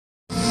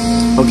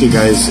Okay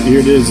guys, here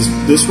it is.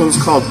 This one's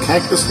called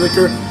Cactus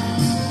Licker.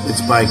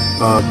 It's by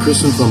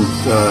Kristen from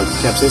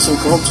Capsaicin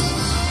Cult,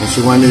 and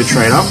she wanted me to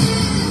try it out.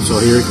 So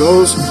here it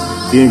goes.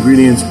 The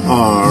ingredients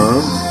are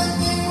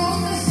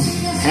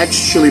hatch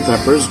chili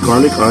peppers,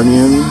 garlic,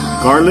 onion,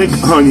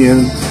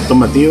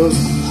 tomatillos,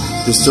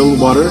 distilled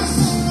water,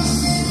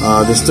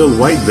 distilled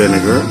white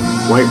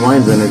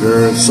wine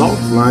vinegar,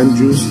 salt, lime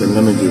juice, and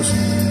lemon juice.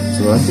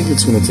 So I think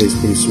it's going to taste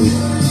pretty sweet.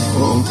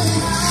 Uh-oh.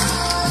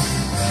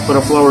 But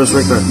our flour is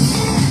right there.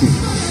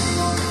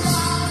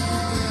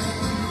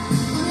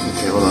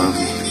 Okay, hold on.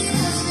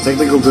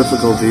 Technical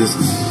difficulties.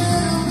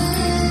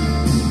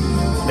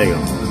 There you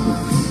go.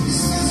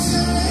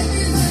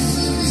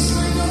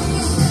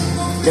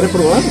 ¿Quieres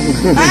probar?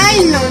 Ay,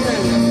 no.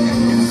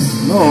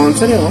 No, en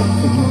serio.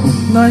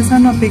 No, esa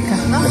no pica.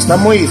 Está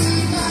muy,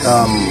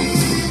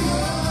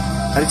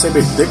 I'd say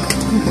big thick.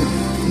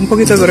 Un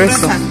poquito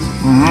grueso.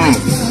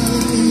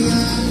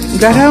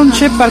 Agarra un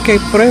chip para que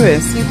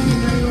pruebes.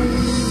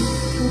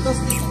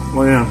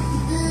 Oh yeah.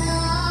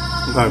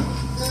 Okay.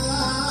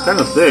 Kind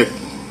of thick.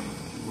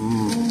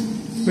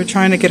 We're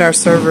trying to get our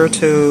server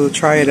to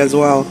try it as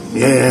well.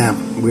 Yeah,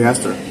 we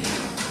asked her.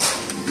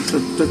 It's a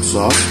thick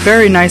sauce.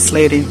 Very nice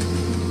lady.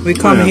 We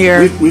come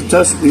here. We've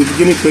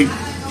guinea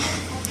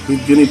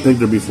pigged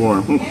her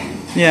before.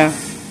 Yeah.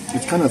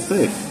 It's kind of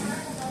thick.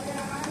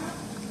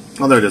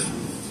 Oh, there it is.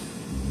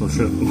 Oh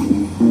shit.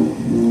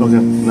 Okay,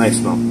 nice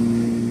though.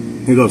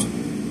 Here goes.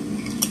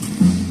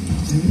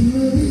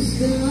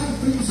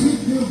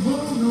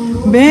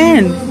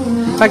 Ven,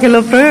 para que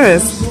lo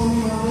pruebes.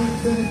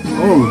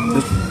 Oh,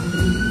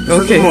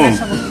 Okay.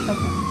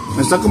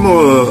 Está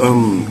como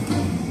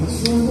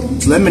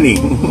lemony.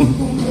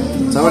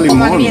 Sabe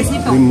limón.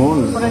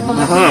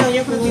 Ajá.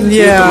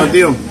 Yeah.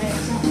 Tomatillo.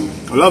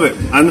 I love it.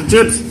 And the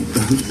chips.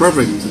 It's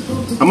perfect.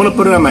 I'm gonna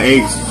put it on my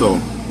eggs. So,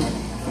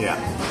 yeah.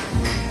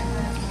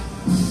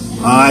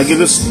 I give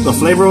this the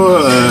flavor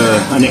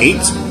an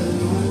 8.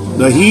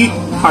 The heat,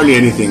 hardly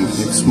anything.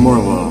 It's more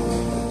of a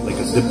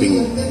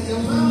dipping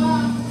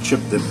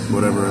chip dip,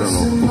 whatever. I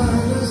don't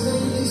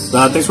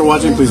know. Thanks for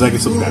watching. Please like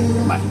and subscribe.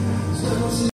 Bye.